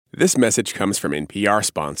This message comes from NPR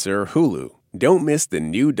sponsor Hulu. Don't miss the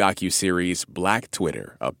new docuseries Black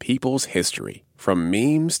Twitter, A People's History. From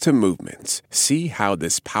memes to movements, see how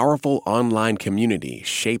this powerful online community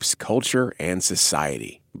shapes culture and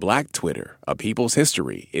society. Black Twitter, A People's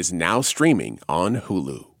History is now streaming on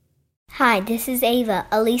Hulu. Hi, this is Ava.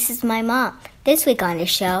 Elise is my mom. This week on the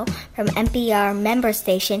show, from NPR member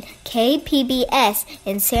station KPBS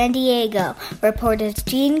in San Diego, reporters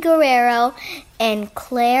Jean Guerrero and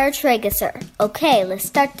Claire Trageser. Okay, let's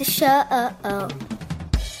start the show.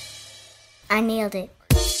 I nailed it.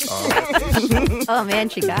 Oh, man,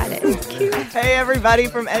 she got it. Hey, everybody,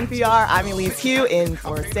 from NPR, I'm Elise Hu in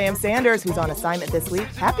for Sam Sanders, who's on assignment this week.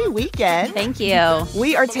 Happy weekend. Thank you.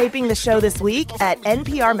 We are taping the show this week at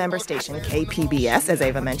NPR member station KPBS, as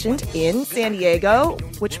Ava mentioned, in San Diego,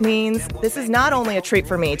 which means this is not only a treat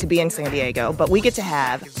for me to be in San Diego, but we get to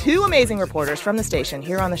have two amazing reporters from the station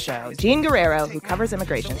here on the show. Jean Guerrero, who covers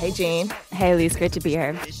immigration. Hey, Jean. Hey, Elise, great to be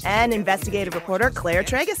here. And investigative reporter Claire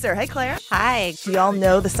Trageser. Hey, Claire. Hi. Do y'all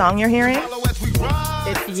know the song you're hearing?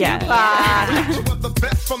 It's Tupac.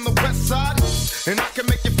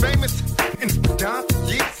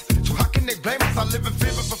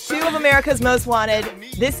 Two of America's Most Wanted.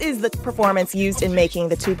 This is the performance used in making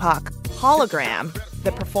the Tupac hologram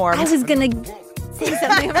that performed. I was going to say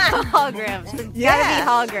something about holograms. It's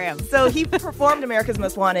gotta be holograms. So he performed America's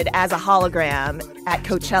Most Wanted as a hologram at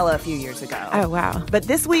Coachella a few years ago. Oh, wow. But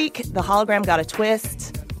this week, the hologram got a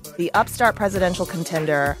twist. The upstart presidential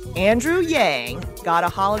contender, Andrew Yang, got a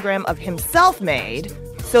hologram of himself made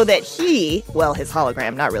so that he, well, his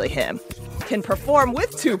hologram, not really him, can perform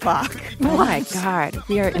with Tupac. Oh, my God.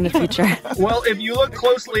 We are in the future. Well, if you look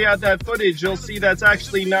closely at that footage, you'll see that's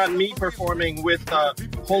actually not me performing with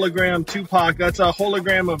hologram Tupac. That's a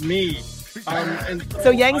hologram of me. So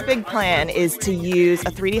Yang's big plan is to use a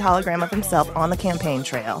 3D hologram of himself on the campaign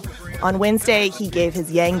trail. On Wednesday, he gave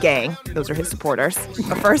his Yang gang, those are his supporters,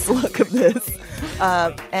 a first look of this.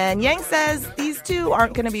 And Yang says these two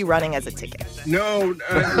aren't going to be running as a ticket. No,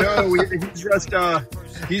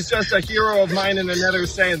 he's just a hero of mine in another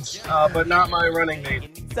sense, but not my running mate.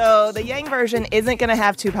 So the Yang version isn't going to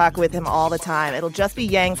have Tupac with him all the time. It'll just be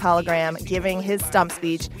Yang's hologram giving his stump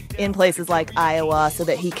speech in places like Iowa so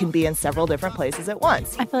that he can be in several different places at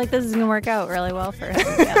once. I feel like this is going to work out really well for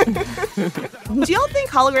him. Do y'all think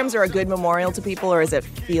holograms are a good memorial to people, or does it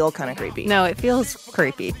feel kind of creepy? No, it feels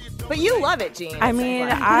creepy. But you love it, Jean. I mean,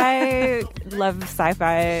 I love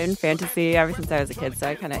sci-fi and fantasy ever since I was a kid, so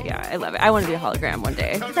I kind of, I love it. I want to be a hologram one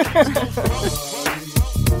day.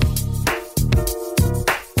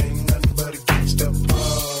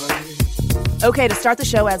 Okay, to start the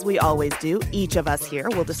show, as we always do, each of us here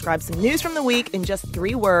will describe some news from the week in just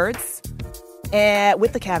 3 words.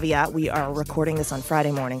 With the caveat, we are recording this on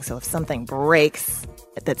Friday morning, so if something breaks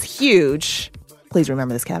that's huge, please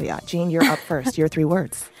remember this caveat. Jean, you're up first. Your 3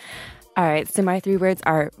 words. All right, so my 3 words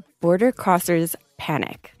are border crossers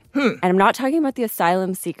panic. And I'm not talking about the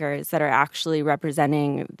asylum seekers that are actually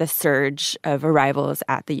representing the surge of arrivals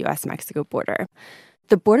at the U.S.-Mexico border.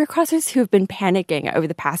 The border crossers who have been panicking over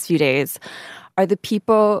the past few days are the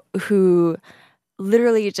people who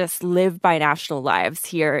literally just live binational lives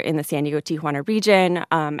here in the San Diego-Tijuana region,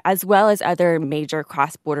 as well as other major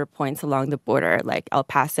cross-border points along the border, like El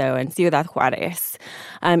Paso and Ciudad Juarez.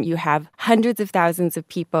 You have hundreds of thousands of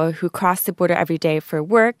people who cross the border every day for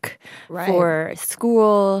work, for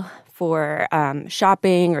school, for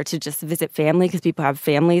shopping, or to just visit family, because people have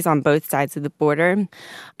families on both sides of the border.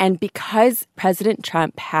 And because President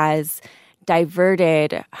Trump has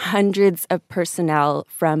diverted hundreds of personnel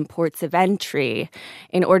from ports of entry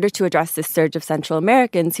in order to address this surge of Central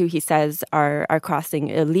Americans who he says are crossing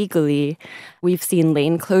illegally. We've seen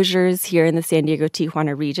lane closures here in the San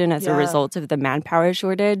Diego-Tijuana region as a result of the manpower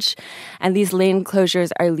shortage. And these lane closures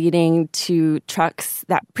are leading to trucks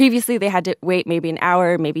that previously they had to wait maybe an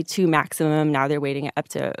hour, maybe 2 maximum. Now they're waiting up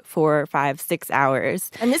to 4, 5, 6 hours.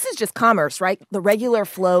 And this is just commerce, right? The regular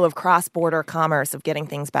flow of cross-border commerce of getting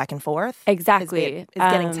things back and forth. Exactly. Is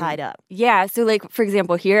getting tied up. Yeah. So, like, for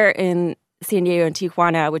example, here in San Diego and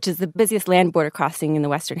Tijuana, which is the busiest land border crossing in the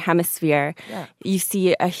Western Hemisphere, you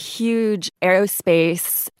see a huge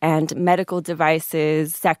aerospace and medical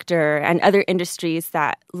devices sector and other industries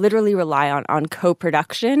that literally rely on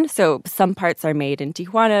co-production. So some parts are made in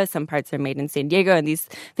Tijuana, some parts are made in San Diego, and these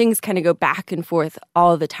things kind of go back and forth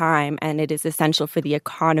all the time, and it is essential for the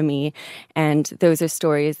economy. And those are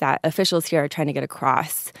stories that officials here are trying to get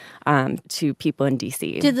across to people in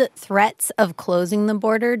D.C. Do the threats of closing the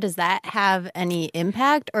border, does that have any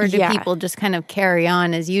impact, or do people just kind of carry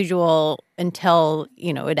on as usual until,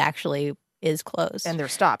 it actually is closed. And they're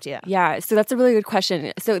stopped, yeah. Yeah, so that's a really good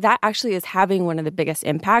question. So that actually is having one of the biggest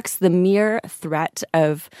impacts, the mere threat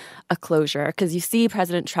of a closure. Because you see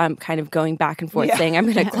President Trump kind of going back and forth saying,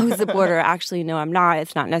 I'm going to close the border. Actually, no, I'm not.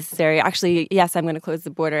 It's not necessary. Actually, yes, I'm going to close the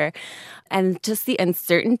border. And just the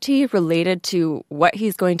uncertainty related to what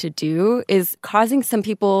he's going to do is causing some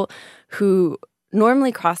people who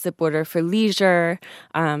normally cross the border for leisure,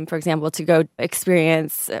 for example, to go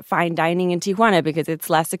experience fine dining in Tijuana because it's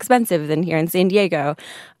less expensive than here in San Diego,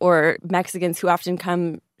 or Mexicans who often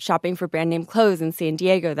come shopping for brand name clothes in San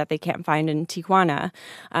Diego that they can't find in Tijuana.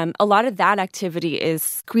 A lot of that activity is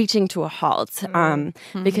screeching to a halt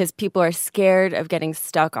because people are scared of getting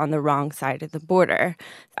stuck on the wrong side of the border.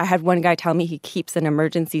 I had one guy tell me he keeps an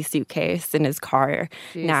emergency suitcase in his car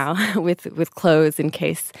now with clothes in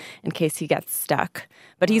case he gets stuck.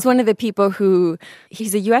 But he's one of the people who,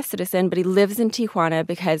 he's a U.S. citizen, but he lives in Tijuana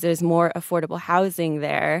because there's more affordable housing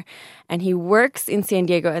there. And he works in San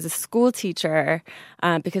Diego as a school teacher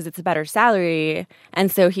because it's a better salary.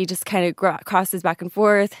 And so he just kind of crosses back and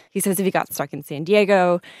forth. He says if he got stuck in San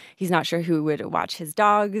Diego, he's not sure who would watch his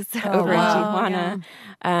dogs over in Tijuana.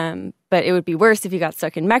 Yeah. But it would be worse if he got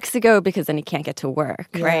stuck in Mexico because then he can't get to work.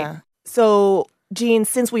 Yeah. Right. So, Jean,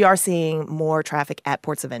 since we are seeing more traffic at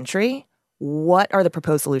ports of entry, what are the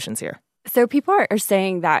proposed solutions here? So people are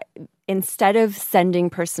saying that instead of sending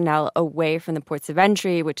personnel away from the ports of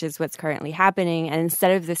entry, which is what's currently happening, and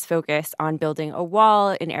instead of this focus on building a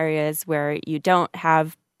wall in areas where you don't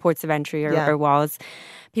have ports of entry or walls,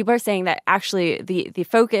 people are saying that actually the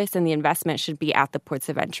focus and the investment should be at the ports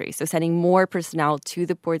of entry. So sending more personnel to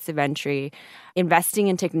the ports of entry, investing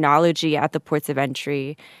in technology at the ports of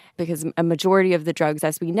entry, because a majority of the drugs,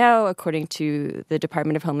 as we know, according to the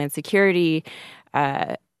Department of Homeland Security,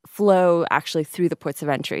 flow actually through the ports of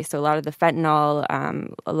entry. So a lot of the fentanyl,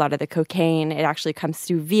 a lot of the cocaine, it actually comes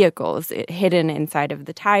through vehicles, hidden inside of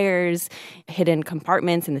the tires, hidden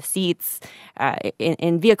compartments in the seats,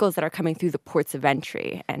 in vehicles that are coming through the ports of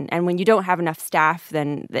entry. And when you don't have enough staff,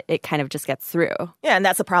 then it kind of just gets through. Yeah, and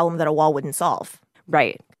that's a problem that a wall wouldn't solve.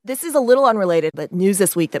 Right. This is a little unrelated, but news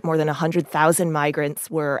this week that more than 100,000 migrants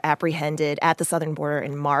were apprehended at the southern border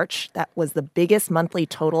in March. That was the biggest monthly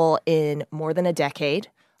total in more than a decade.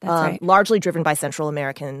 That's right. Largely driven by Central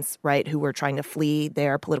Americans, right, who were trying to flee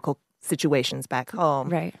their political situations back home.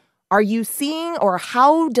 Right. Are you seeing, or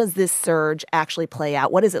how does this surge actually play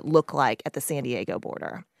out? What does it look like at the San Diego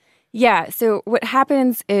border? Yeah, so what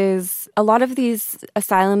happens is a lot of these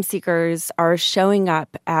asylum seekers are showing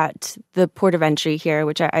up at the port of entry here,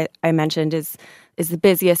 which I mentioned is the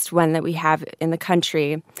busiest one that we have in the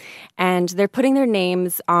country. And they're putting their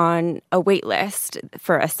names on a wait list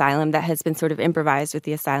for asylum that has been sort of improvised with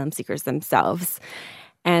the asylum seekers themselves.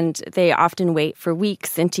 And they often wait for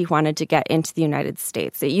weeks in Tijuana to get into the United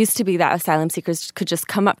States. It used to be that asylum seekers could just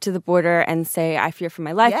come up to the border and say, I fear for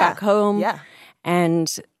my life back home. Yeah.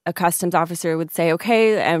 And a customs officer would say,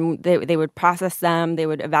 okay, and they would process them. They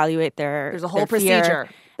would evaluate There's a whole fear. procedure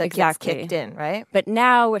that gets kicked in, right? But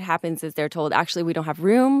now what happens is they're told, actually, we don't have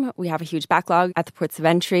room. We have a huge backlog at the ports of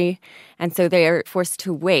entry. And so they are forced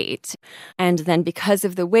to wait. And then because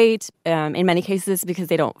of the wait, in many cases, because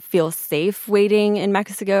they don't feel safe waiting in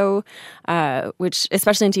Mexico, which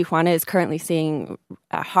especially in Tijuana is currently seeing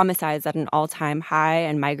homicides at an all-time high,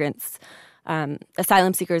 and migrants,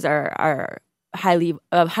 asylum seekers are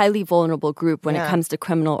a highly vulnerable group when it comes to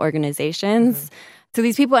criminal organizations. Mm-hmm. So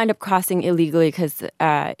these people end up crossing illegally because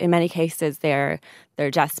in many cases they're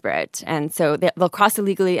desperate. And so they'll cross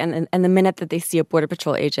illegally, and the minute that they see a Border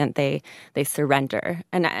Patrol agent, they surrender.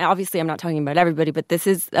 And obviously I'm not talking about everybody, but this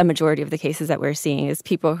is a majority of the cases that we're seeing is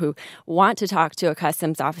people who want to talk to a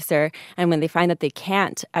customs officer, and when they find that they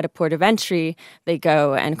can't at a port of entry, they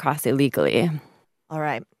go and cross illegally. All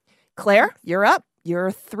right. Claire, you're up.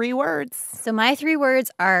 Your 3 words. So my 3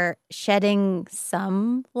 words are shedding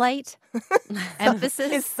some light.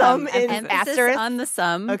 Emphasis. Is some in emphasis asterisk? on the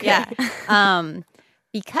some. Okay. Yeah.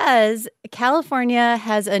 Because California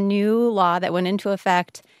has a new law that went into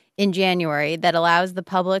effect in January that allows the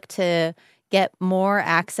public to get more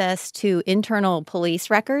access to internal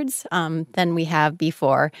police records than we have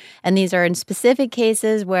before. And these are in specific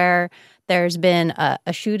cases where there's been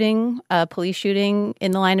a shooting, a police shooting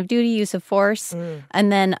in the line of duty, use of force,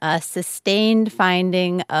 and then a sustained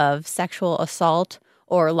finding of sexual assault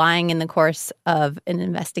or lying in the course of an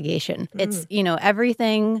investigation. It's,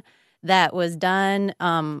 everything that was done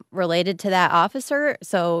related to that officer.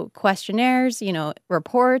 So questionnaires,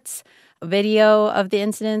 reports, video of the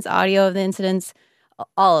incidents, audio of the incidents,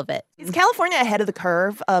 all of it. Is California ahead of the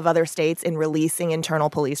curve of other states in releasing internal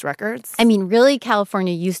police records? I mean, really,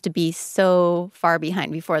 California used to be so far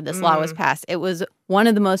behind before this law was passed. It was one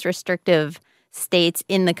of the most restrictive states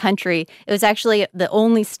in the country. It was actually the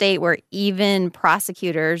only state where even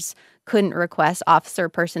prosecutors couldn't request officer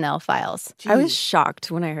personnel files. I was shocked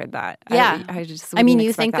when I heard that. Yeah. I mean,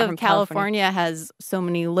 you think of California has so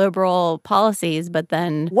many liberal policies, but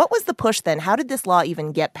then... What was the push then? How did this law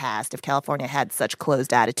even get passed if California had such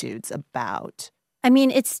closed attitudes about... I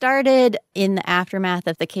mean, it started in the aftermath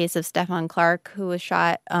of the case of Stephon Clark, who was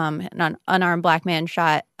shot, an unarmed black man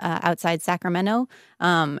shot outside Sacramento.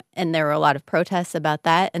 And there were a lot of protests about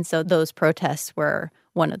that. And so those protests were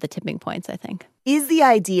one of the tipping points, I think. Is the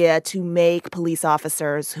idea to make police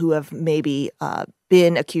officers who have maybe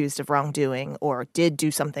been accused of wrongdoing or did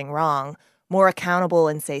do something wrong more accountable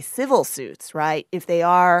in, say, civil suits, right? If they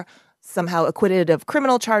are somehow acquitted of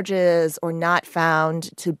criminal charges or not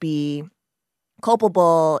found to be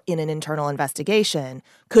culpable in an internal investigation,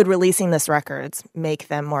 could releasing this records make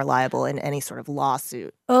them more liable in any sort of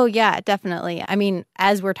lawsuit? Oh, yeah, definitely. I mean,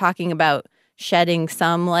 as we're talking about shedding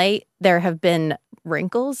some light, there have been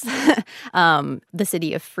wrinkles. The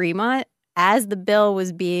city of Fremont, as the bill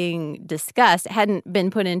was being discussed, it hadn't been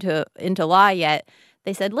put into law yet.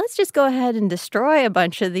 They said, let's just go ahead and destroy a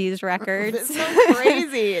bunch of these records. It's so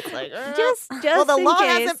crazy. It's like, just well, the law case.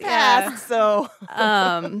 hasn't passed, so.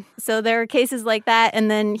 So there are cases like that. And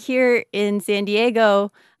then here in San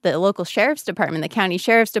Diego, the local sheriff's department, the county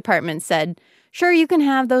sheriff's department said, sure, you can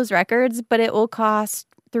have those records, but it will cost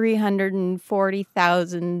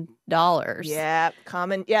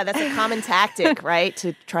 $340,000. Yeah, that's a common tactic, right?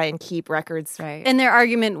 To try and keep records. Right. And their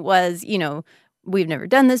argument was, we've never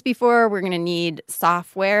done this before. We're going to need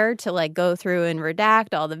software to go through and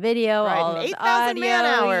redact all the video, right, all of the 8,000 audio.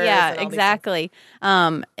 man-hours. Yeah, exactly.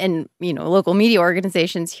 And local media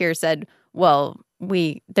organizations here said, well,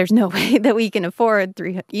 there's no way that we can afford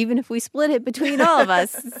even if we split it between all of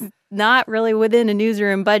us. It's not really within a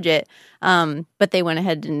newsroom budget. But they went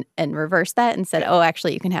ahead and reversed that and said, oh,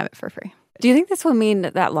 actually, you can have it for free. Do you think this will mean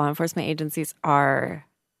that law enforcement agencies are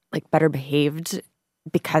better behaved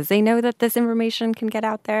because they know that this information can get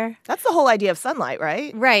out there? That's the whole idea of Sunlight,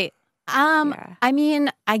 right? Right. Yeah. I mean,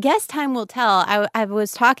 I guess time will tell. I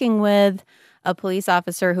was talking with a police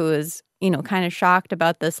officer who was, kind of shocked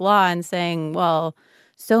about this law and saying, well,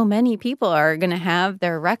 so many people are going to have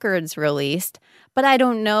their records released. But I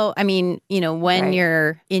don't know. I mean, when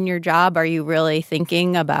you're in your job, are you really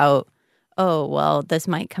thinking about, oh, well, this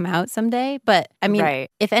might come out someday? But I mean,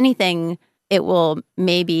 if anything, it will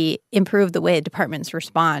maybe improve the way departments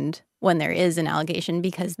respond when there is an allegation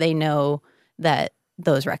because they know that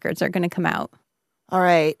those records are going to come out. All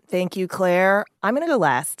right. Thank you, Claire. I'm going to go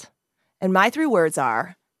last. And my 3 words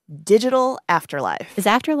are digital afterlife. Is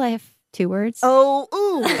afterlife 2 words? Oh,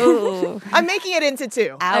 ooh. I'm making it into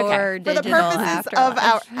 2. Our for the digital purposes afterlife.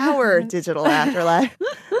 of our digital afterlife.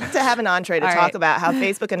 To have an entree to talk about how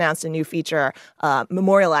Facebook announced a new feature,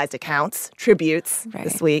 memorialized accounts, tributes,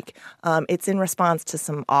 this week. It's in response to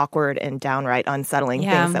some awkward and downright unsettling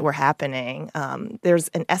things that were happening. There's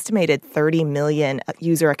an estimated 30 million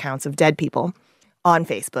user accounts of dead people on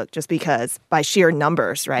Facebook just because by sheer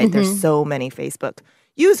numbers, right? Mm-hmm. There's so many Facebook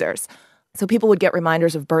users. So people would get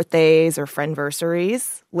reminders of birthdays or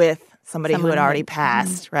friendversaries with somebody who had already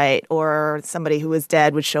passed, right? Or somebody who was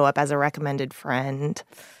dead would show up as a recommended friend.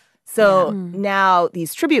 So now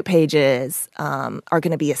these tribute pages are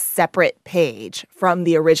going to be a separate page from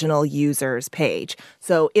the original user's page.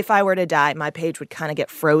 So if I were to die, my page would kind of get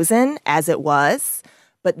frozen as it was.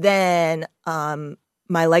 But then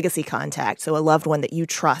my legacy contact, so a loved one that you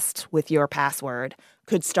trust with your password,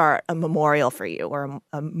 could start a memorial for you or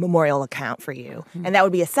a memorial account for you. And that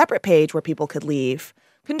would be a separate page where people could leave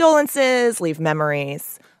condolences, leave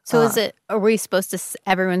memories. So everyone's supposed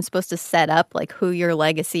to set up who your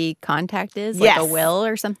legacy contact is? Yes. Like a will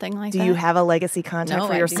or something like that? Do you have a legacy contact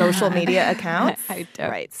for your social media accounts? I don't.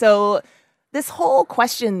 Right. So this whole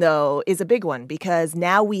question, though, is a big one because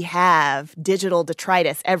now we have digital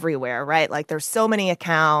detritus everywhere, right? There's so many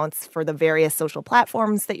accounts for the various social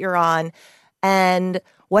platforms that you're on. And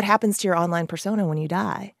what happens to your online persona when you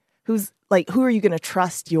die? Who are you going to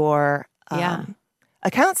trust your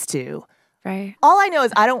accounts to? Right. All I know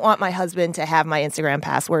is I don't want my husband to have my Instagram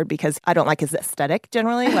password because I don't like his aesthetic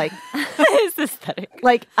generally. His aesthetic.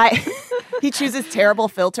 He chooses terrible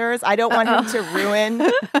filters. I don't want him to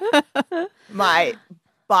ruin my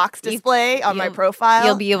box display on my profile.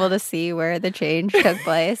 You'll be able to see where the change took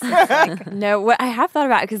place. Like, No, what I have thought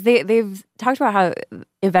about, because they've talked about how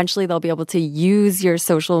eventually they'll be able to use your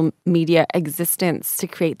social media existence to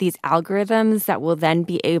create these algorithms that will then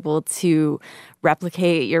be able to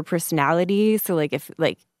replicate your personality. So like if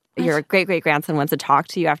like your great-great-grandson wants to talk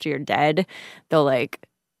to you after you're dead, they'll like,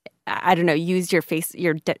 I don't know, use your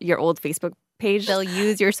old Facebook page. they'll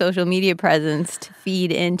use your social media presence to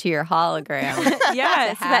feed into your hologram. Yeah,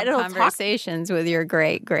 to have conversations with your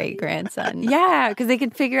great-great-grandson. Yeah, because they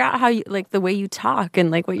can figure out how you, like, the way you talk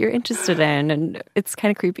and like what you're interested in, and it's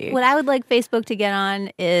kind of creepy. What I would like Facebook to get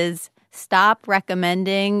on is stop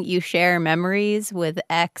recommending you share memories with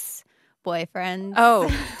ex-boyfriends. Oh,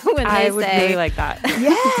 when I they would say, really like that.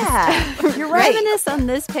 Yeah, you're right. reminisce on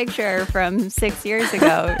this picture from 6 years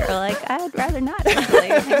ago. You're like, I'd rather not, actually.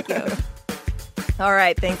 Thank you. All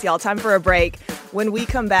right, thanks, y'all. Time for a break. When we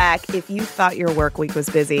come back, if you thought your work week was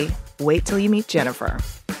busy, wait till you meet Jennifer.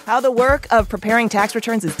 How the work of preparing tax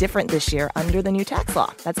returns is different this year under the new tax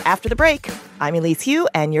law. That's after the break. I'm Elise Hu,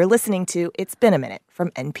 and you're listening to It's Been a Minute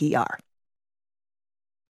from NPR.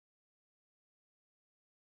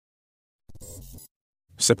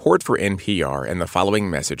 Support for NPR and the following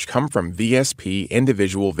message come from VSP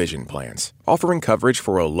Individual Vision Plans, offering coverage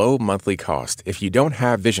for a low monthly cost if you don't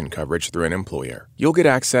have vision coverage through an employer. You'll get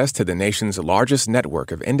access to the nation's largest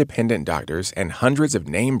network of independent doctors and hundreds of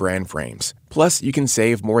name-brand frames. Plus, you can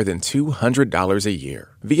save more than $200 a year.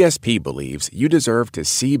 VSP believes you deserve to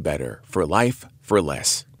see better for life for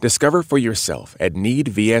less. Discover for yourself at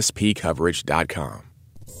needvspcoverage.com.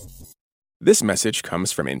 This message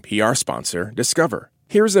comes from NPR sponsor Discover.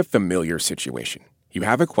 Here's a familiar situation. You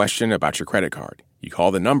have a question about your credit card. You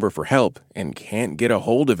call the number for help and can't get a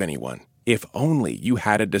hold of anyone. If only you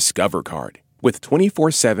had a Discover card. With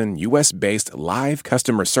 24/7 U.S.-based live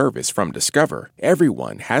customer service from Discover,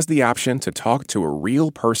 everyone has the option to talk to a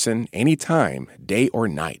real person anytime, day or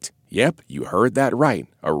night. Yep, you heard that right,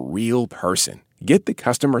 a real person. Get the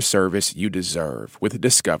customer service you deserve with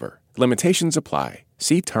Discover. Limitations apply.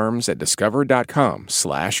 See terms at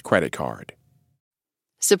discover.com/creditcard.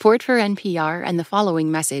 Support for NPR and the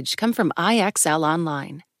following message come from IXL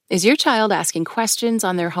Online. Is your child asking questions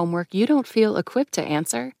on their homework you don't feel equipped to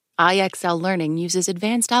answer? IXL Learning uses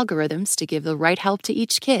advanced algorithms to give the right help to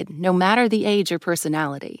each kid, no matter the age or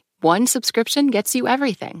personality. One subscription gets you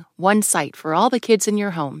everything. One site for all the kids in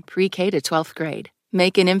your home, pre-K to 12th grade.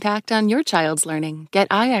 Make an impact on your child's learning. Get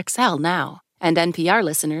IXL now. And NPR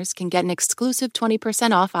listeners can get an exclusive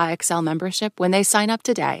 20% off IXL membership when they sign up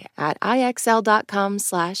today at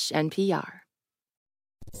IXL.com/NPR.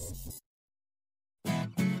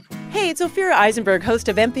 Hey, it's Ophira Eisenberg, host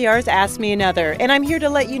of NPR's Ask Me Another, and I'm here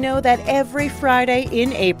to let you know that every Friday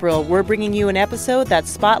in April, we're bringing you an episode that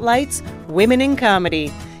spotlights women in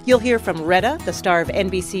comedy. You'll hear from Retta, the star of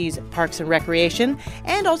NBC's Parks and Recreation,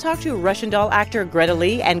 and I'll talk to Russian doll actor Greta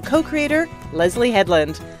Lee and co-creator Leslie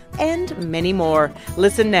Headland, and many more.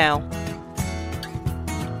 Listen now.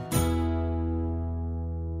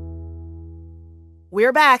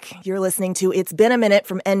 We're back. You're listening to It's Been a Minute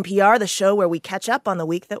from NPR, the show where we catch up on the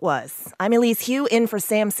week that was. I'm Elise Hu, in for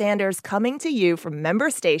Sam Sanders, coming to you from member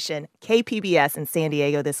station KPBS in San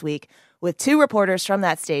Diego this week with two reporters from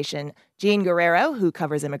that station, Jean Guerrero, who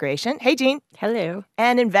covers immigration. Hey, Jean. Hello.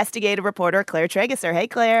 And investigative reporter Claire Trageser. Hey,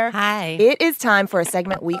 Claire. Hi. It is time for a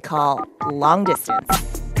segment we call Long Distance,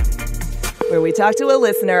 where we talk to a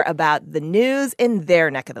listener about the news in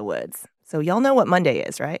their neck of the woods. So y'all know what Monday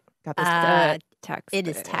is, right? Got this Tax. It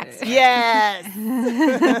is tax. Yes.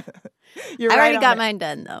 You're I right already on got it. mine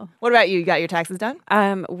done, though. What about you? You got your taxes done?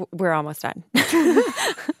 We're almost done.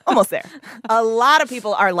 Almost there. A lot of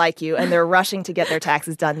people are like you, and they're rushing to get their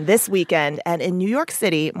taxes done this weekend. And in New York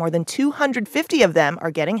City, more than 250 of them are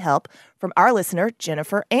getting help from our listener,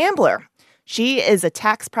 Jennifer Ambler. She is a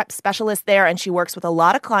tax prep specialist there, and she works with a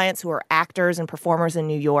lot of clients who are actors and performers in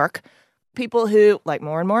New York, people who, like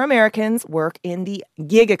more and more Americans, work in the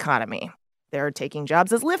gig economy. They're taking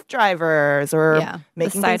jobs as Lyft drivers or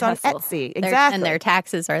making things on Etsy. Exactly. And their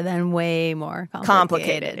taxes are then way more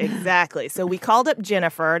complicated. Exactly. So we called up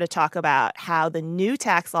Jennifer to talk about how the new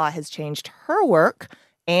tax law has changed her work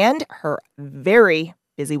and her very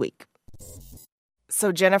busy week.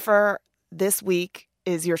 So Jennifer, this week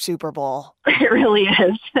is your Super Bowl. It really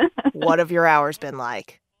is. What have your hours been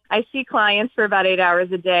like? I see clients for about 8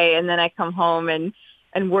 hours a day, and then I come home and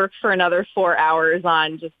work for another 4 hours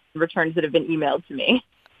on just returns that have been emailed to me.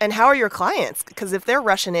 And how are your clients? Because if they're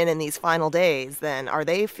rushing in these final days, then are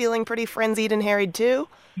they feeling pretty frenzied and harried too?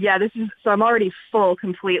 Yeah, so I'm already full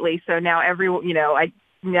completely. So now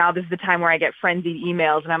now this is the time where I get frenzied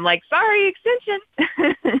emails and I'm like, sorry, extension.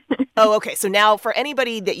 Oh, okay. So now for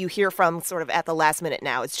anybody that you hear from sort of at the last minute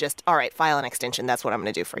now, it's just, all right, file an extension. That's what I'm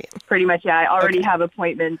going to do for you. Pretty much, yeah. I already have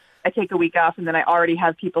appointments. I take a week off, and then I already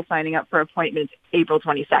have people signing up for appointments April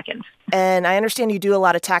 22nd. And I understand you do a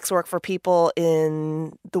lot of tax work for people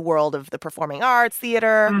in the world of the performing arts,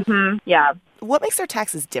 theater. Mm-hmm. Yeah. What makes their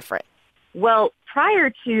taxes different? Well,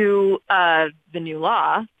 prior to the new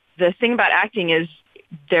law, the thing about acting is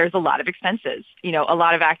there's a lot of expenses. You know, a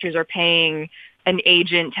lot of actors are paying an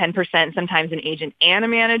agent 10%, sometimes an agent and a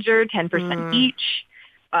manager 10% each.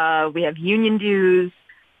 We have union dues,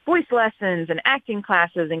 voice lessons and acting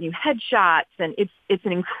classes and new headshots. And it's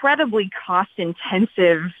an incredibly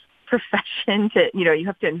cost-intensive profession to, you know, you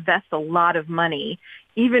have to invest a lot of money,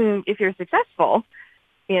 even if you're successful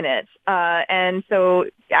in it. And so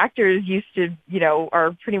actors used to, you know,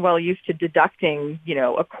 are pretty well used to deducting, you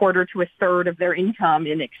know, a quarter to a third of their income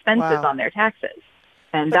in expenses on their taxes.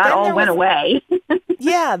 And that all went away.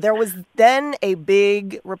 Yeah, there was then a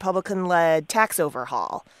big Republican-led tax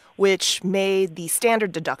overhaul, which made the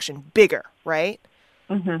standard deduction bigger, right?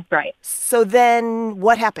 Mm-hmm, right. So then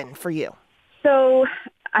what happened for you? So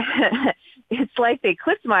it's like they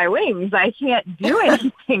clipped my wings. I can't do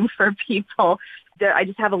anything for people. I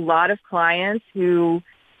just have a lot of clients who,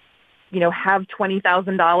 you know, have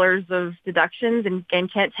 $20,000 of deductions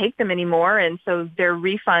and can't take them anymore. And so their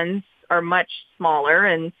refunds are much smaller.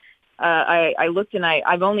 And I looked and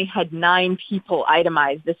I've only had 9 people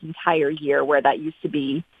itemize this entire year, where that used to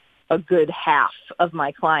be a good half of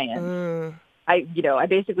my clients. I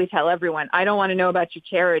basically tell everyone, I don't want to know about your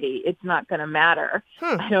charity. It's not going to matter.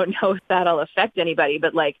 I don't know if that'll affect anybody,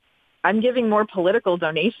 but like, I'm giving more political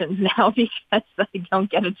donations now because I don't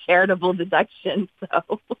get a charitable deduction.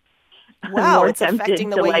 So wow, it's affecting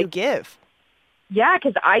the way you give. Yeah,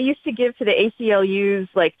 because I used to give to the ACLU's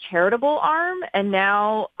like charitable arm, and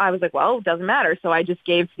now I was like, well, it doesn't matter. So I just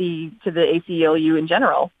gave to the ACLU in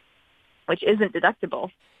general, which isn't deductible.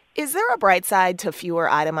 Is there a bright side to fewer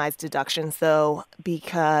itemized deductions, though,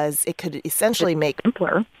 because it could essentially make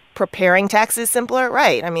simpler preparing taxes simpler?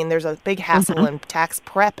 Right. I mean, there's a big hassle in tax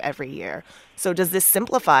prep every year. So does this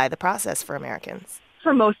simplify the process for Americans?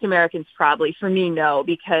 For most Americans, probably. For me, no,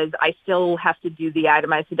 because I still have to do the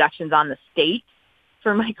itemized deductions on the state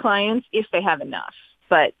for my clients if they have enough.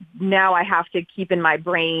 But now I have to keep in my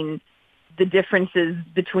brain the differences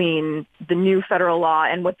between the new federal law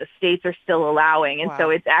and what the states are still allowing. And so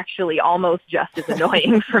it's actually almost just as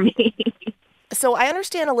annoying for me. So I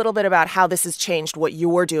understand a little bit about how this has changed what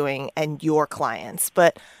you're doing and your clients,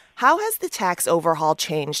 but how has the tax overhaul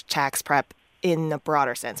changed tax prep in a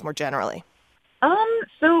broader sense, more generally?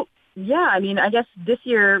 So, yeah, I mean, I guess this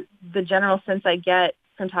year, the general sense I get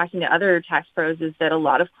from talking to other tax pros is that a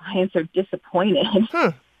lot of clients are disappointed.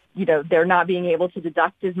 You know, they're not being able to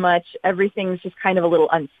deduct as much. Everything's just kind of a little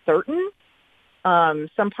uncertain.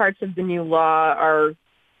 Some parts of the new law are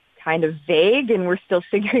kind of vague, and we're still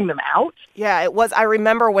figuring them out. Yeah, it was. I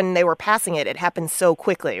remember when they were passing it, it happened so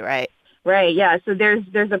quickly, right? Right, yeah. So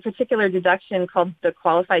there's a particular deduction called the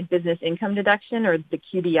Qualified Business Income Deduction, or the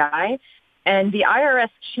QBI. And the IRS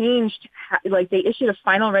changed, like they issued a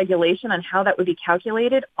final regulation on how that would be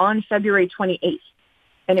calculated on February 28th.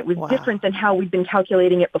 And it was different than how we'd been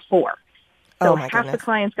calculating it before. So half the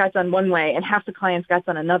clients got done one way and half the clients got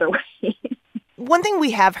done another way. One thing we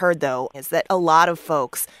have heard, though, is that a lot of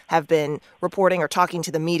folks have been reporting or talking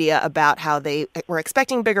to the media about how they were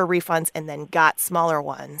expecting bigger refunds and then got smaller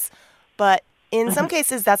ones. But in some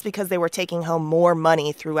cases, that's because they were taking home more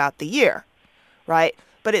money throughout the year, right?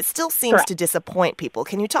 But it still seems to disappoint people.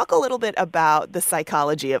 Can you talk a little bit about the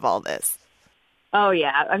psychology of all this? Oh,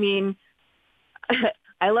 yeah. I mean,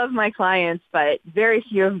 I love my clients, but very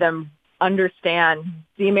few of them understand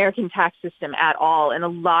the American tax system at all. And a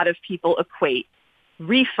lot of people equate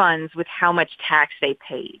refunds with how much tax they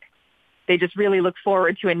paid. They just really look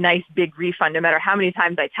forward to a nice big refund, no matter how many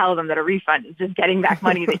times I tell them that a refund is just getting back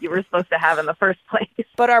money that you were supposed to have in the first place.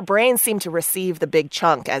 But our brains seem to receive the big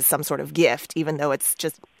chunk as some sort of gift, even though it's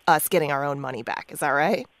just us getting our own money back. Is that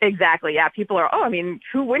right? Exactly. Yeah. People are,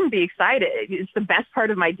 who wouldn't be excited? It's the best part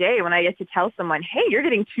of my day when I get to tell someone, hey, you're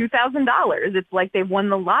getting $2,000. It's like they've won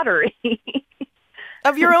the lottery.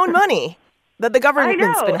 Of your own money that the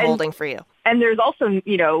government's been holding for you. And there's also,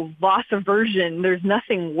 loss aversion. There's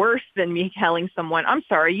nothing worse than me telling someone, I'm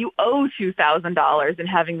sorry, you owe $2,000, and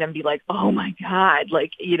having them be like, oh my God,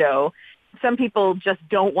 some people just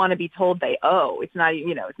don't want to be told they owe. It's not,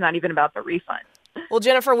 it's not even about the refund. Well,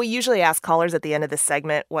 Jennifer, we usually ask callers at the end of the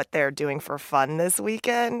segment what they're doing for fun this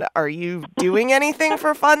weekend. Are you doing anything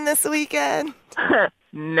for fun this weekend?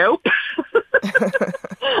 Nope.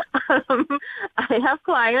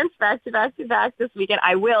 clients back to back to back this weekend.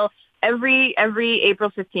 I will every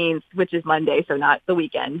April 15th, which is Monday, so not the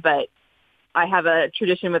weekend, but I have a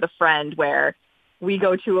tradition with a friend where we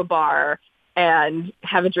go to a bar and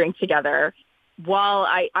have a drink together. While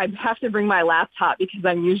I have to bring my laptop because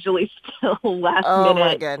I'm usually still last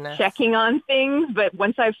minute checking on things. But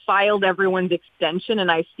once I've filed everyone's extension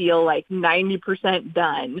and I feel like 90%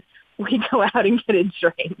 done, we go out and get a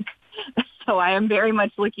drink. So I am very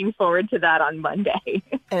much looking forward to that on Monday.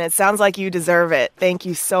 And it sounds like you deserve it. Thank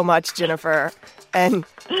you so much, Jennifer. And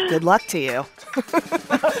good luck to you.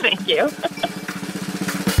 Thank you.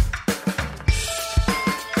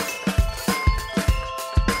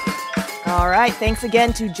 All right. Thanks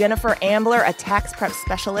again to Jennifer Ambler, a tax prep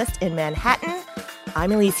specialist in Manhattan.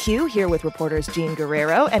 I'm Elise Hu, here with reporters Jean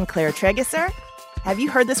Guerrero and Claire Trageser. Have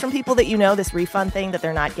you heard this from people that you know, this refund thing, that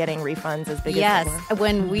they're not getting refunds as big as they were? Yes.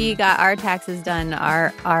 When we got our taxes done,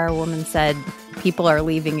 our woman said people are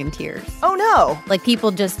leaving in tears. Oh, no. Like,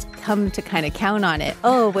 people just come to kind of count on it.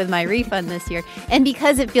 Oh, with my refund this year. And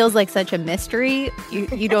because it feels like such a mystery,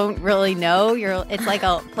 you don't really know. It's like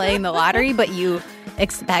playing the lottery, but you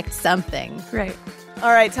expect something. Right.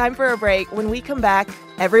 All right, time for a break. When we come back,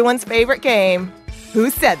 everyone's favorite game,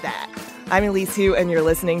 Who Said That? I'm Elise Hu, and you're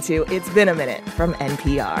listening to It's Been a Minute from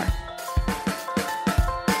NPR.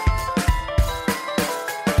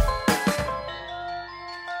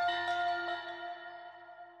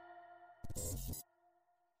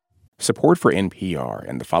 Support for NPR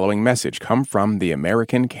and the following message come from the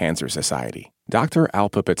American Cancer Society. Dr.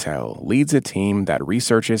 Alpa Patel leads a team that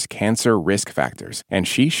researches cancer risk factors, and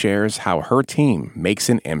she shares how her team makes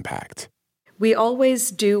an impact. We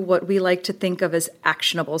always do what we like to think of as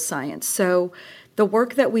actionable science. So the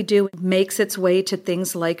work that we do makes its way to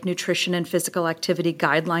things like nutrition and physical activity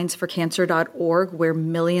guidelines for cancer.org, where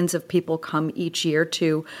millions of people come each year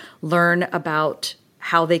to learn about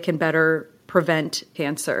how they can better prevent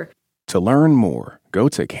cancer. To learn more, go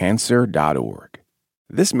to cancer.org.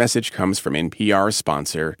 This message comes from NPR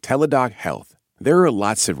sponsor Teladoc Health. There are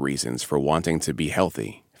lots of reasons for wanting to be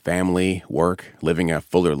healthy. Family, work, living a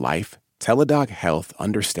fuller life. Teladoc Health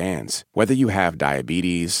understands. Whether you have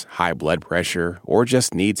diabetes, high blood pressure, or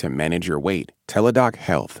just need to manage your weight, Teladoc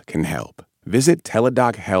Health can help. Visit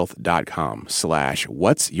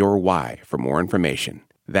teladochealth.com/what's your why for more information.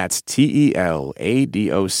 That's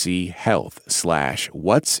TELADOC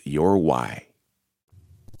health/what's your why.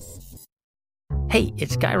 Hey,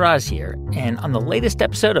 it's Guy Raz here, and on the latest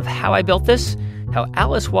episode of How I Built This, how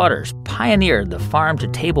Alice Waters pioneered the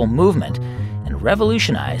farm-to-table movement and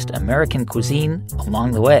revolutionized American cuisine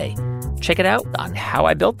along the way. Check it out on How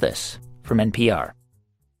I Built This from NPR.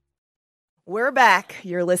 We're back.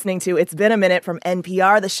 You're listening to It's Been a Minute from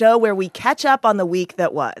NPR, the show where we catch up on the week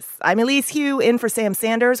that was. I'm Elise Hu, in for Sam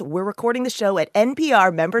Sanders. We're recording the show at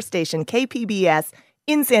NPR member station KPBS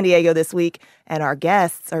in San Diego this week, and our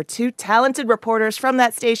guests are two talented reporters from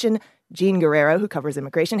that station, Jean Guerrero, who covers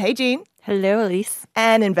immigration. Hey, Jean. Hello, Elise.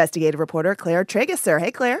 And investigative reporter Claire Trageser.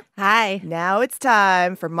 Hey, Claire. Hi. Now it's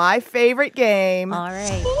time for my favorite game. All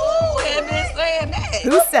right.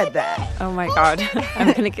 Who said that? Oh, my God.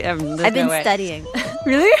 I've been studying.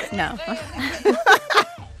 Really? No.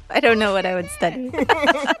 I don't know what I would study.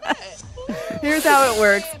 Here's how it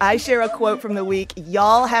works. I share a quote from the week.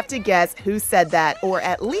 Y'all have to guess who said that, or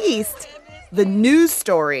at least the news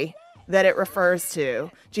story that it refers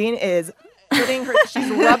to. Jean is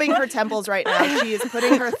she's rubbing her temples right now. She is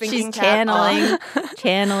putting her thinking cap on.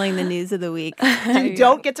 channeling the news of the week. You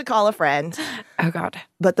don't get to call a friend. Oh, God.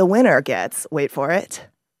 But the winner gets, wait for it,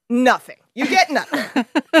 nothing. You get nothing.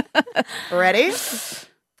 Ready?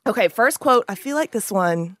 Okay, first quote. I feel like this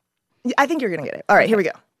one, I think you're going to get it. All right, here we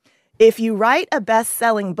go. If you write a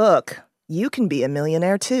best-selling book, you can be a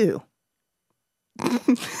millionaire too.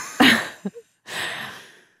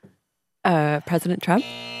 President Trump?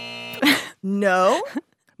 No,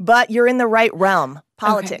 but you're in the right realm.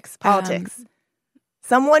 Politics. Okay. Politics.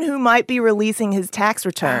 Someone who might be releasing his tax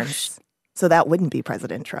returns. So that wouldn't be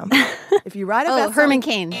President Trump. If you write a best-selling... Herman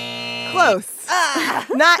Cain. Close.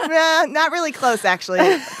 Not really close, actually,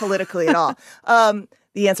 politically at all.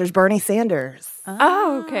 The answer is Bernie Sanders.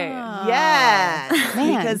 Oh, okay. Yes.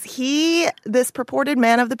 Because this purported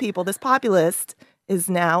man of the people, this populist, is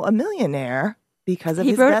now a millionaire because of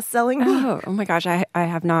his best-selling book. Oh my gosh, I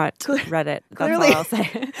have not read it. That's Clearly, all I'll say.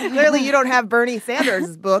 Clearly, you don't have Bernie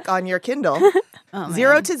Sanders' book on your Kindle.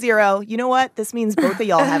 0-0. You know what? This means both of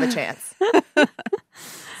y'all have a chance.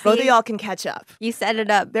 Both of y'all can catch up. You set it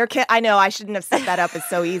up. I know. I shouldn't have set that up. It's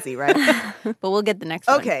so easy, right? But we'll get the next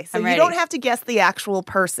one. Okay, so you don't have to guess the actual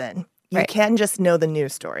person. You can just know the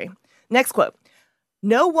news story. Next quote.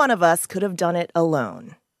 No one of us could have done it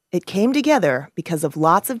alone. It came together because of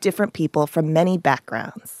lots of different people from many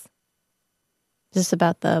backgrounds. Is this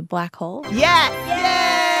about the black hole? Yes!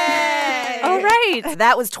 Yay! All right.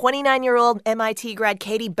 That was 29-year-old MIT grad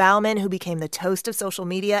Katie Bauman, who became the toast of social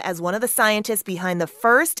media as one of the scientists behind the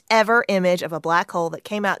first ever image of a black hole that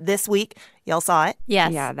came out this week. Y'all saw it?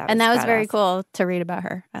 Yes. Yeah, that was very cool to read about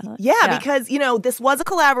her. Yeah, because, this was a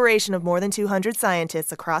collaboration of more than 200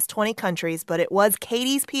 scientists across 20 countries, but it was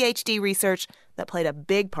Katie's PhD research that played a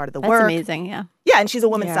big part of the work. That's amazing, yeah. Yeah, and she's a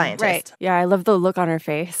woman scientist. Right. Yeah, I love the look on her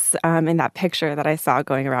face in that picture that I saw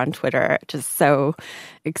going around Twitter. Just so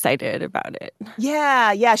excited about it.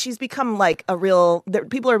 Yeah, she's become like a real...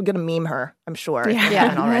 People are going to meme her, I'm sure. Yeah. If they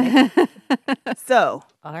haven't already. So,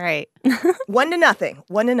 all right.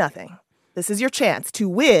 1-0. This is your chance to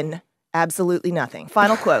win absolutely nothing.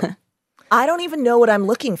 Final quote. I don't even know what I'm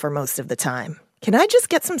looking for most of the time. Can I just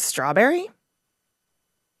get some strawberry?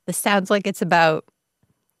 This sounds like it's about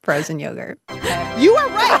frozen yogurt. You are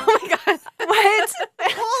right. Oh, my God. What?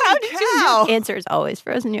 How did you? Answer is always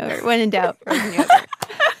frozen yogurt. When in doubt, frozen yogurt.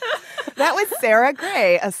 That was Sarah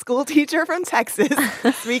Gray, a school teacher from Texas,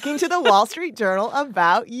 speaking to the Wall Street Journal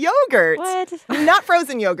about yogurt. What? Not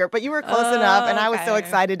frozen yogurt, but you were close enough, and I was so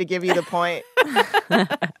excited to give you the point.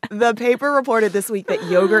 The paper reported this week that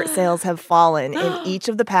yogurt sales have fallen in each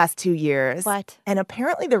of the past 2 years. What? And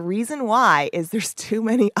apparently the reason why is there's too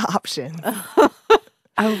many options.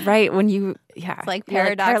 Oh, right. When you, It's like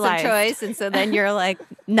paradox of choice. And so then you're like,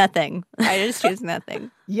 nothing. I just choose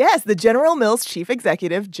nothing. Yes, the General Mills chief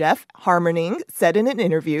executive, Jeff Harmening, said in an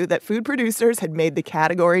interview that food producers had made the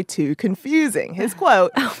category too confusing. His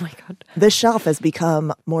quote, oh my God, the shelf has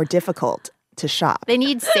become more difficult to shop. They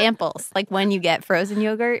need samples, like when you get frozen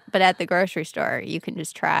yogurt, but at the grocery store, you can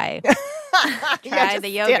just try the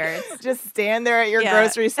yogurts. Just stand there at your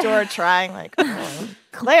grocery store trying like,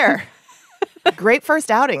 Claire. Great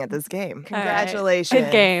first outing at this game. Congratulations.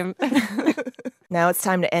 Right. Good game. Now it's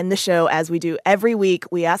time to end the show. As we do every week,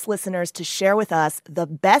 we ask listeners to share with us the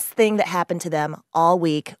best thing that happened to them all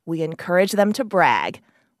week. We encourage them to brag.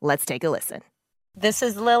 Let's take a listen. This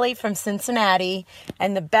is Lily from Cincinnati,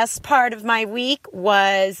 and the best part of my week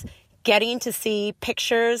was getting to see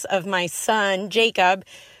pictures of my son, Jacob,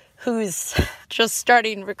 who's just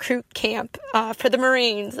starting recruit camp for the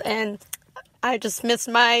Marines, and I just miss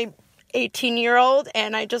my 18-year-old,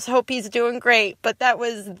 and I just hope he's doing great. But that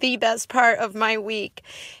was the best part of my week.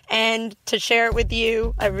 And to share it with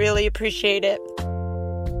you, I really appreciate it.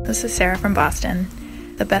 This is Sarah from Boston.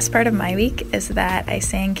 The best part of my week is that I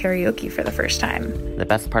sang karaoke for the first time. The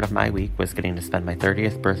best part of my week was getting to spend my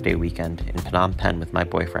 30th birthday weekend in Phnom Penh with my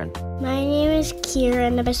boyfriend. My name is Kira,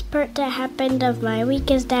 and the best part that happened of my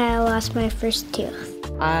week is that I lost my first tooth.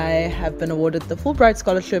 I have been awarded the Fulbright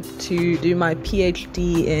Scholarship to do my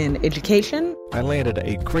PhD in education. I landed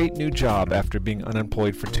a great new job after being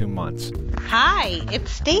unemployed for 2 months. Hi,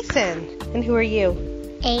 it's Stacen. And who are you?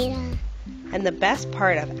 Ada. And the best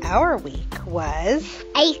part of our week was...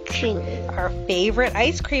 ice cream. Our favorite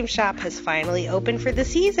ice cream shop has finally opened for the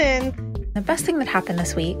season. The best thing that happened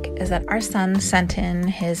this week is that our son sent in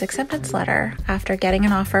his acceptance letter after getting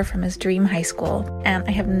an offer from his dream high school, and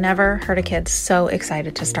I have never heard a kid so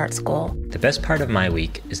excited to start school. The best part of my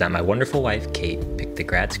week is that my wonderful wife, Kate, picked the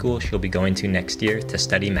grad school she'll be going to next year to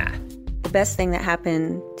study math. The best thing that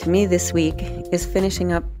happened to me this week is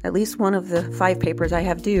finishing up at least one of the 5 papers I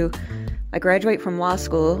have due. I graduate from law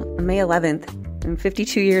school on May 11th. I'm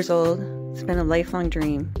 52 years old. It's been a lifelong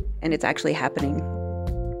dream, and it's actually happening.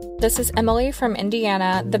 This is Emily from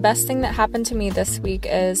Indiana. The best thing that happened to me this week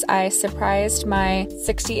is I surprised my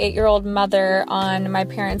 68-year-old mother on my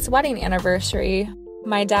parents' wedding anniversary.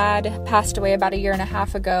 My dad passed away about 1.5 years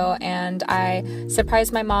ago, and I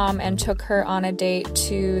surprised my mom and took her on a date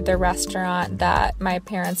to the restaurant that my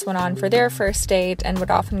parents went on for their first date and would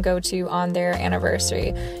often go to on their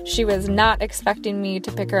anniversary. She was not expecting me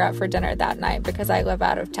to pick her up for dinner that night because I live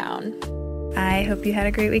out of town. I hope you had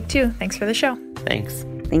a great week too. Thanks for the show. Thanks.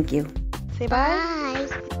 Thank you. Say bye.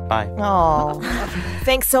 Bye. Aw.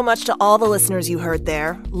 Thanks so much to all the listeners you heard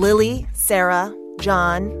there. Lily, Sarah,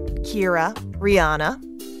 John, Kira, Rihanna,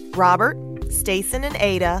 Robert, Stacen and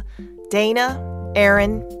Ada, Dana,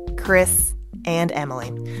 Aaron, Chris, and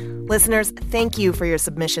Emily. Listeners, thank you for your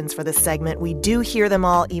submissions for this segment. We do hear them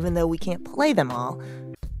all, even though we can't play them all.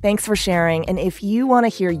 Thanks for sharing. And if you want to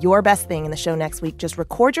hear your best thing in the show next week, just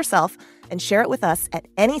record yourself and share it with us at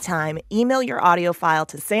any time. Email your audio file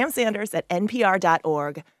to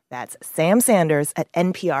samsanders@npr.org. That's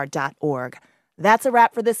samsanders@npr.org. That's a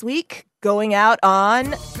wrap for this week. Going out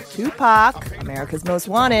on Tupac, America's Most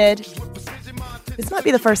Wanted. This might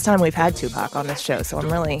be the first time we've had Tupac on this show, so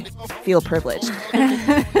I'm really feel privileged.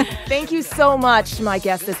 Thank you so much to my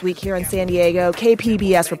guests this week here in San Diego,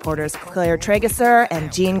 KPBS reporters Claire Trageser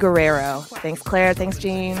and Jean Guerrero. Thanks, Claire. Thanks,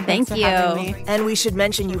 Jean. Thank you. And we should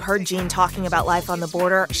mention you heard Jean talking about life on the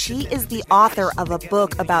border. She is the author of a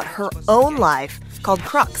book about her own life called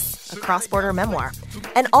Crux, a cross-border memoir.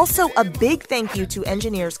 And also a big thank you to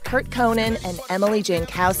engineers Kurt Conan and Emily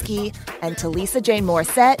Jankowski, and to Lisa Jane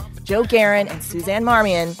Morissette, Joe Guerin, and Suzanne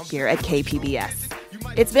Marmion here at KPBS.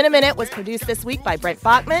 It's Been a Minute was produced this week by Brent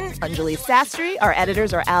Bachman, Anjali Sastry. Our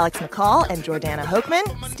editors are Alex McCall and Jordana Hochman.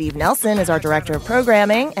 Steve Nelson is our director of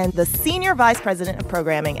programming, and the senior vice president of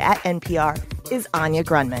programming at NPR is Anya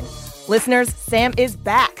Grunman. Listeners, Sam is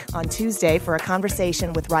back on Tuesday for a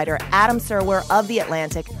conversation with writer Adam Serwer of The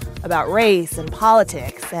Atlantic about race and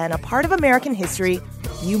politics and a part of American history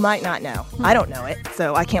you might not know. I don't know it,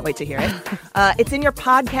 so I can't wait to hear it. It's in your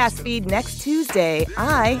podcast feed next Tuesday.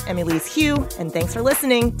 I am Elise Hu, and thanks for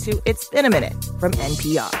listening to It's Been a Minute from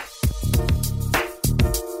NPR.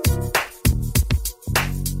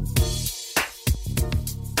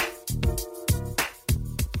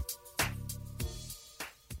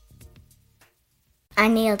 I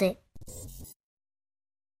nailed it.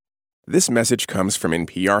 This message comes from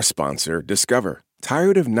NPR sponsor Discover.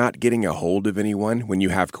 Tired of not getting a hold of anyone when you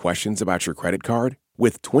have questions about your credit card?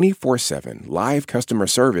 With 24/7 live customer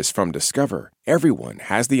service from Discover, everyone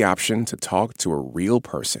has the option to talk to a real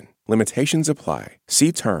person. Limitations apply.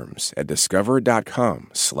 See terms at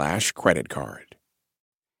discover.com/creditcard.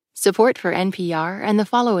 Support for NPR and the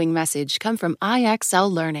following message come from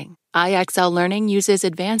IXL Learning. IXL Learning uses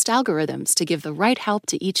advanced algorithms to give the right help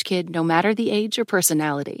to each kid no matter the age or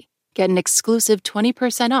personality. Get an exclusive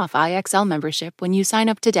 20% off IXL membership when you sign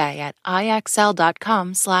up today at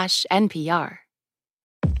IXL.com/NPR.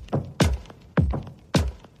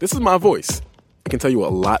 This is my voice. It can tell you a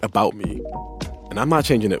lot about me, and I'm not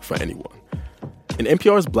changing it for anyone. In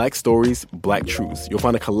NPR's Black Stories, Black Truths, you'll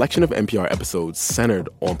find a collection of NPR episodes centered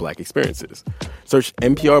on Black experiences. Search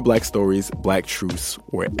NPR Black Stories, Black Truths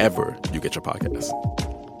wherever you get your podcasts.